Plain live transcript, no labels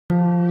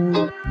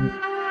Welcome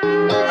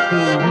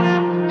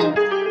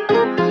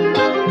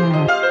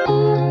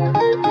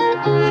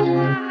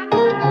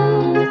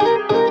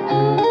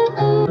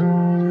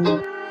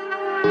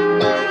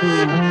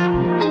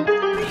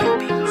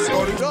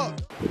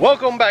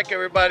back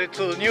everybody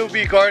to the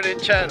Newbie Garden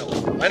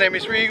channel. My name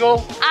is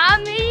𝐕𝐢𝐬𝐭.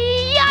 I'm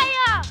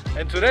𝐦𝐨𝐬𝐿.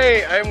 And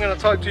today I'm going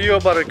to talk to you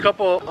about a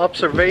couple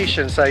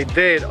observations I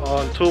did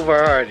on two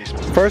varieties.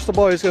 First of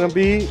all, it's going to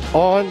be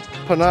on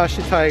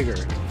Panache Tiger.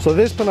 So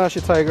this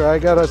Panache Tiger I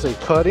got as a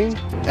cutting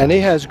and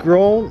it has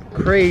grown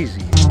crazy.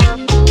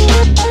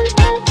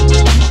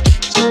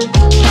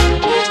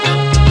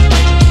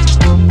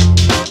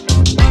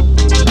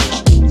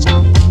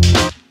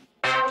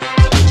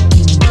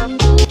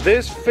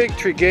 This fig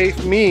tree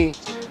gave me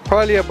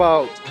probably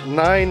about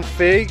 9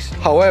 figs.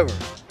 However,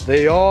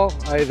 they all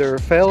either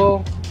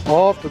fell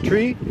off the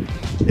tree.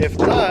 If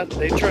not,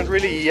 they turned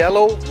really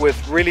yellow with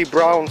really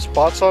brown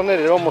spots on it.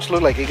 It almost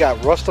looked like it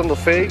got rust on the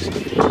figs.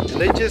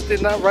 And they just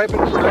did not ripen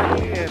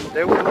correctly and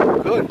they were no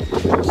good.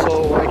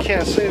 So I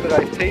can't say that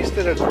I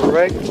tasted a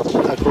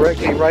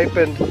correctly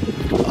ripened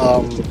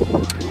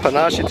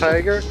Panache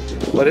Tiger,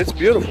 but it's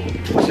beautiful.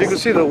 As you can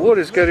see, the wood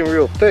is getting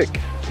real thick.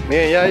 Me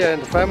and 𝐸𝐸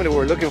and the family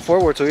were looking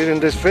forward to eating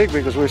this fig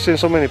because we're seeing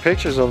so many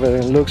pictures of it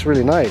and it looks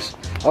really nice.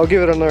 I'll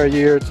give it another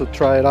year to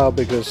try it out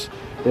because,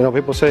 you know,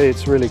 people say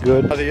it's really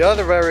good. The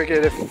other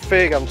variegated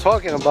fig I'm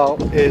talking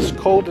about is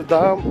Col De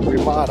Dama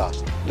Rimada.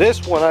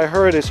 This one I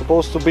heard is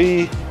supposed to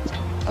be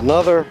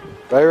another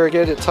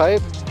variegated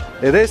type.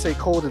 It is a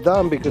Col De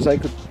Dama because I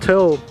could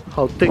tell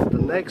how thick the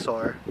necks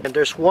are. And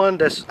there's one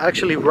that's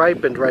actually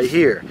ripened right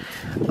here.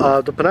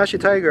 The Panache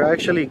Tiger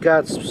actually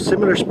got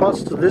similar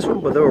spots to this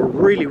one, but they were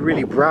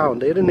really brown.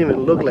 They didn't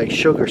even look like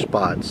sugar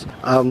spots.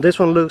 This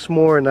one looks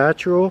more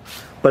natural,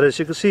 but as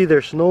you can see,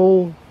 there's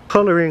no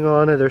coloring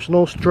on it, there's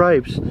no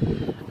stripes.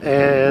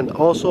 And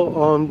also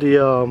on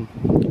the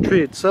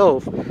tree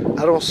itself,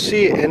 I don't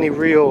see any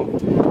real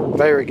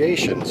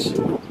variegations.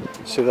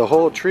 See, the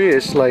whole tree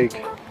is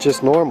like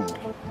just normal.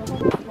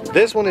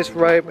 This one is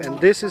ripe and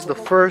this is the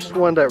first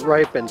one that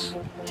ripens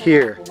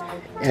here.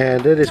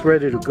 And it is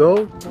ready to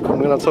go. I'm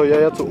gonna tell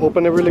𝐸𝐸 to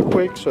open it really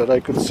quick so that I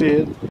could see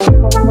it.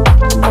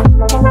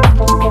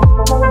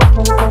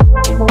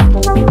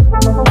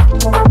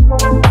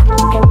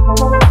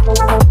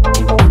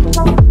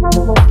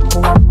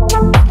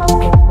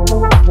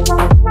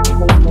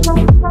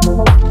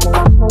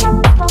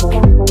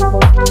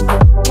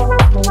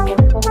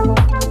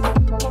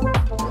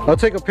 I'll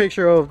take a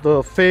picture of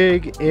the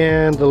fig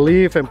and the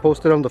leaf and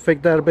post it on the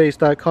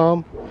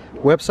figdatabase.com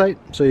website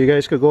so you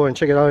guys could go and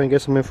check it out and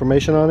get some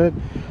information on it.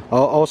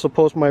 I'll also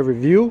post my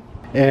review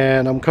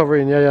and I'm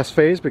covering 𝐸𝐸's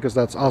face because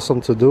that's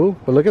awesome to do.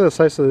 But look at the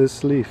size of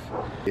this leaf.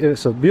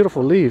 It's a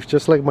beautiful leaf,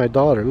 just like my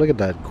daughter. Look at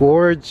that,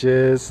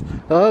 gorgeous.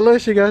 Oh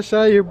look, she got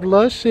shy, you're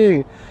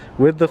blushing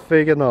with the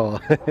fig and all.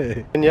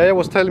 And 𝐸𝐸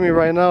was telling me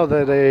right now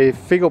that a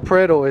figo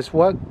preto is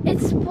what?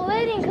 It's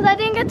splitting because I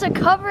didn't get to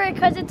cover it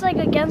because it's like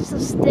against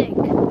the stick.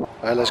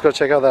 Alright, let's go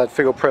check out that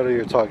figo preto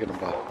you're talking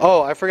about.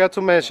 Oh, I forgot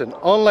to mention,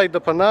 unlike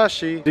the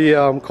Panache,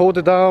 the Col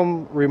De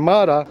Dama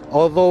Rimada,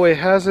 although it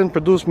hasn't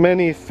produced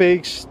many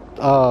figs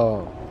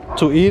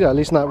to eat, at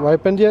least not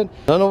ripened yet,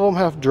 none of them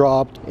have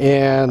dropped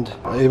and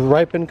it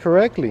ripened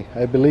correctly.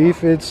 I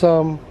believe it's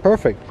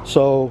perfect.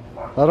 So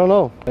I don't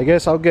know, I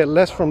guess I'll get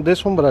less from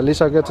this one, but at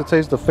least I'll get to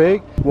taste the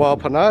fig, while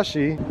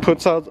Panache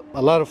puts out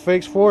a lot of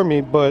figs for me,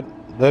 but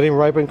they didn't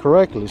ripen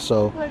correctly.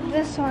 So Like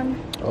this one.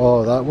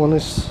 oh, that one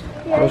is,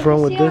 Yeah, what's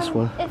wrong with this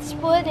one? It's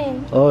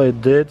splitting. Oh,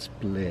 it did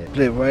split.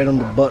 Split right on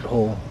the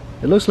butthole.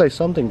 It looks like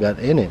something got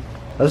in it.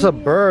 That's a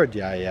bird,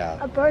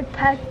 𝐸𝐸. A bird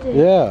pecked it.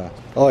 Yeah.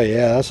 Oh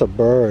yeah, that's a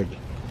bird.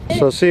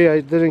 So see,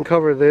 I didn't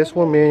cover this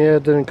one. Me and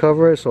𝐸𝐸 didn't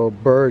cover it, so a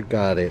bird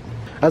got it.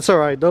 That's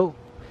alright though.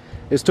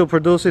 It's still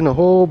producing a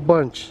whole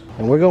bunch.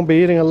 And we're going to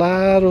be eating a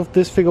lot of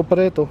this figo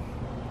preto.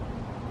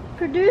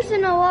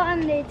 Producing a lot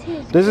and they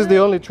taste This is the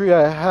only tree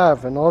I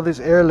have, and all these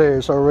air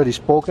layers are already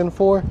spoken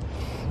for.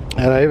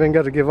 And I even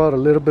got to give out a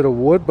little bit of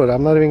wood, but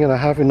I'm not even going to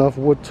have enough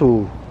wood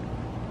to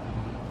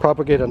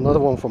propagate another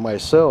one for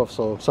myself.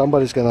 So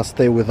somebody's going to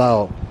stay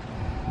without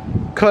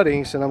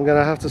cuttings, and I'm going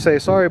to have to say,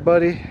 sorry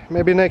buddy,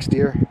 maybe next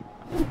year.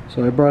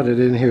 So I brought it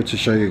in here to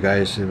show you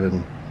guys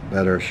even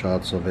better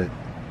shots of it.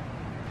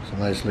 It's a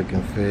nice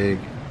looking fig.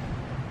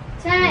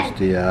 There's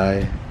the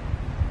eye,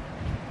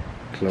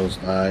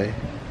 closed eye,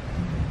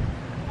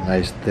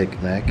 nice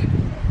thick neck,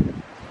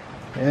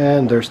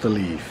 and there's the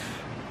leaf.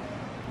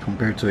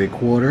 Compared to a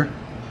quarter,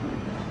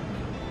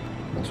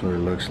 that's what it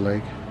looks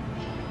like.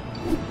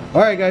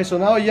 Alright guys, so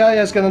now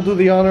𝐸𝐸 is gonna do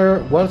the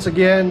honor once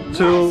again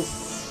to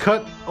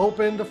cut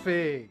open the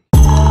fig.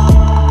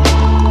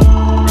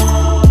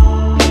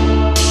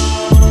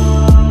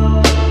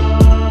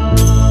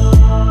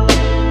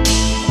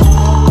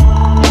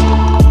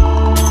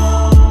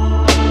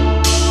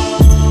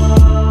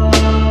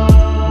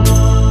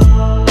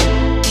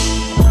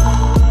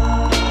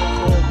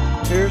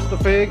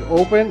 Fig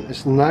open,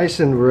 it's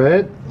nice and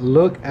red.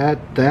 Look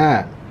at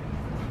that.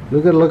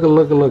 Look at, look at,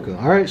 look at, look at.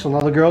 All right, so now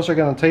the girls are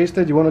gonna taste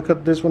it. You want to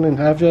cut this one in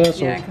half, Jess?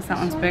 Yeah, because that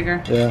one's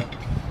bigger. Yeah.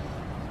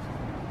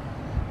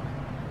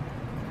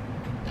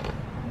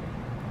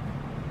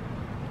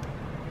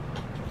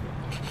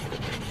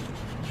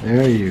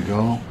 There you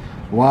go.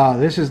 Wow,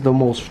 this is the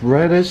most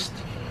reddest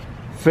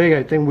fig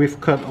I think we've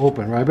cut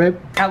open, right, babe?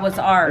 That was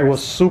ours. It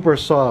was super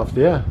soft.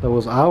 Yeah, that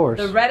was ours.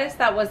 The reddest,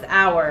 that was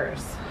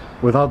ours.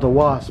 Without the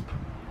wasp.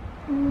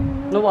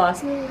 The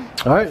wasp.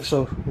 All right,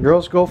 so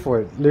girls, go for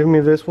it. Leave me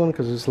this one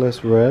because it's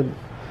less red.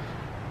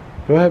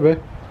 Go ahead,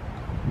 babe.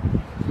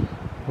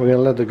 We're gonna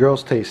let the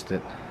girls taste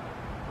it.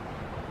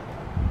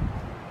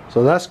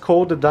 So that's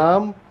Col De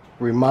Dama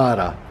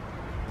Rimada.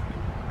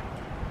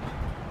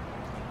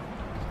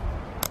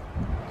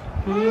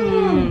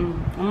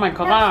 Oh my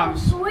god.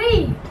 That's so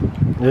sweet.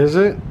 Is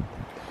it?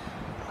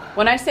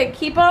 When I say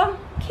keepa,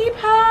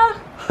 keepa.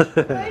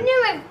 I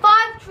knew like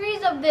 5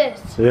 trees of this.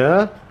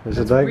 Yeah? Is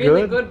it that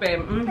Really good? good,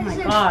 babe. Oh my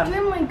It's god.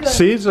 extremely good.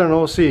 Seeds or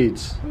no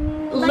seeds?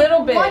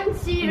 Little bit. 1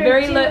 seed or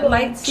Very 2.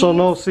 light seeds. So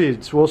no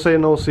seeds. We'll say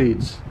no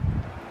seeds.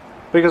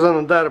 Because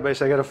on the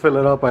database I gotta fill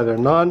it up either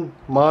none,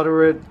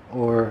 moderate,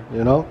 or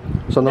you know.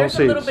 So no There's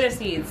seeds. a little bit of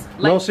seeds.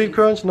 No Light seed seeds.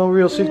 crunch, no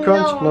real seed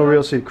crunch, no No.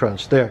 real seed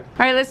crunch. There.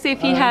 All right, let's see if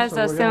he has so a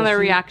we're gonna similar see.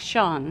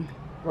 reaction.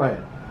 Right.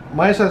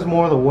 Mine has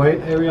more of the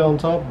white area on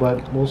top,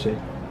 but we'll see.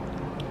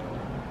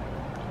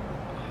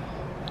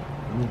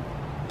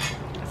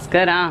 It's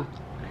good, huh?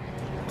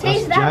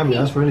 Taste That's that jammy. piece.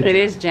 That's really It good.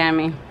 is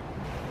jammy.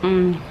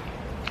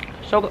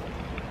 So good.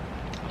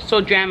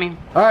 So jammy.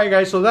 Alright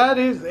guys, so that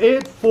is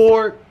it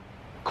for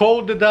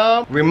Col De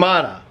Dama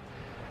Rimada.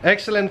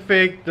 Excellent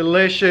fig,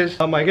 delicious.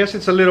 I guess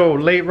it's a little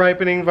late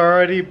ripening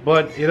variety,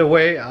 but either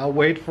way, I'll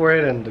wait for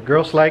it and the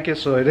girls like it,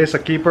 so it is a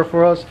keeper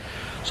for us.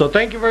 So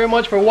thank you very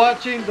much for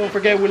watching. Don't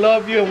forget we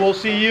love you and we'll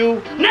see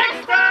you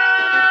next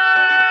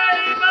time!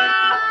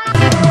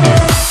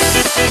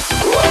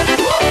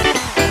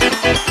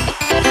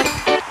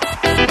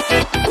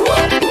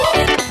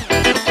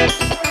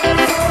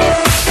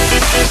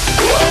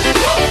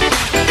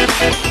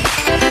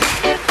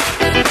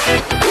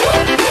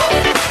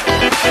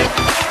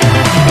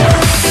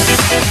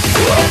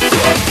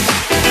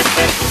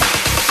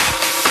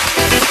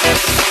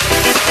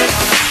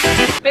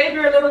 Babe,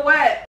 you're a little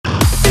wet.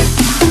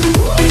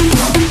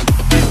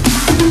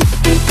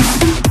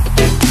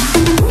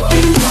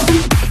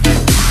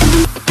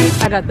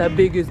 I got the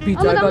biggest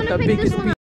pizza. I got the biggest pizza.